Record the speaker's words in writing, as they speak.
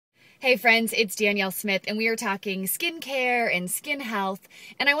Hey friends, it's Danielle Smith, and we are talking skincare and skin health.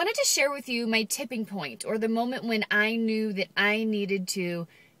 And I wanted to share with you my tipping point, or the moment when I knew that I needed to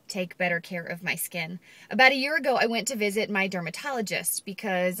take better care of my skin. About a year ago, I went to visit my dermatologist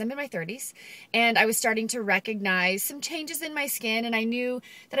because I'm in my 30s, and I was starting to recognize some changes in my skin, and I knew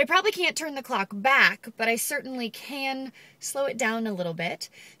that I probably can't turn the clock back, but I certainly can slow it down a little bit.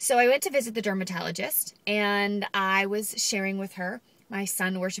 So I went to visit the dermatologist, and I was sharing with her my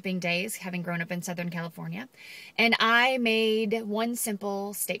sun worshiping days, having grown up in Southern California. And I made one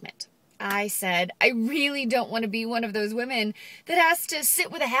simple statement. I said, I really don't want to be one of those women that has to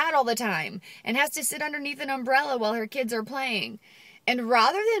sit with a hat all the time and has to sit underneath an umbrella while her kids are playing. And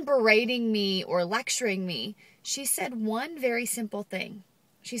rather than berating me or lecturing me, she said one very simple thing.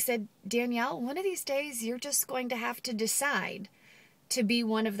 She said, Danielle, one of these days you're just going to have to decide to be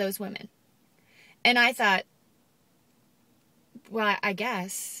one of those women. And I thought, well, I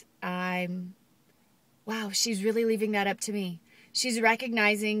guess wow, she's really leaving that up to me. She's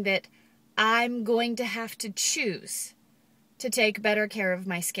recognizing that I'm going to have to choose to take better care of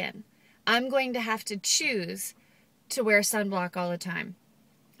my skin. I'm going to have to choose to wear sunblock all the time.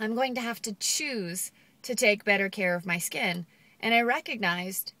 I'm going to have to choose to take better care of my skin. And I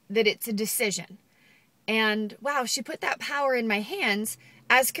recognized that it's a decision. And wow, she put that power in my hands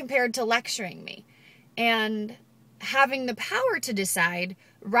as compared to lecturing me. And having the power to decide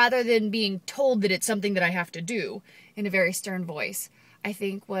rather than being told that it's something that I have to do in a very stern voice, I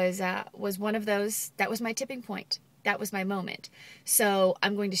think was one of those. That was my tipping point. That was my moment. So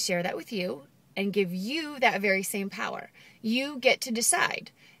I'm going to share that with you and give you that very same power. You get to decide.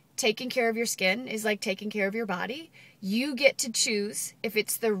 Taking care of your skin is like taking care of your body. You get to choose if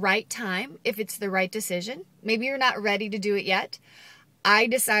it's the right time, if it's the right decision. Maybe you're not ready to do it yet. I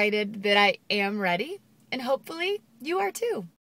decided that I am ready, and hopefully you are too.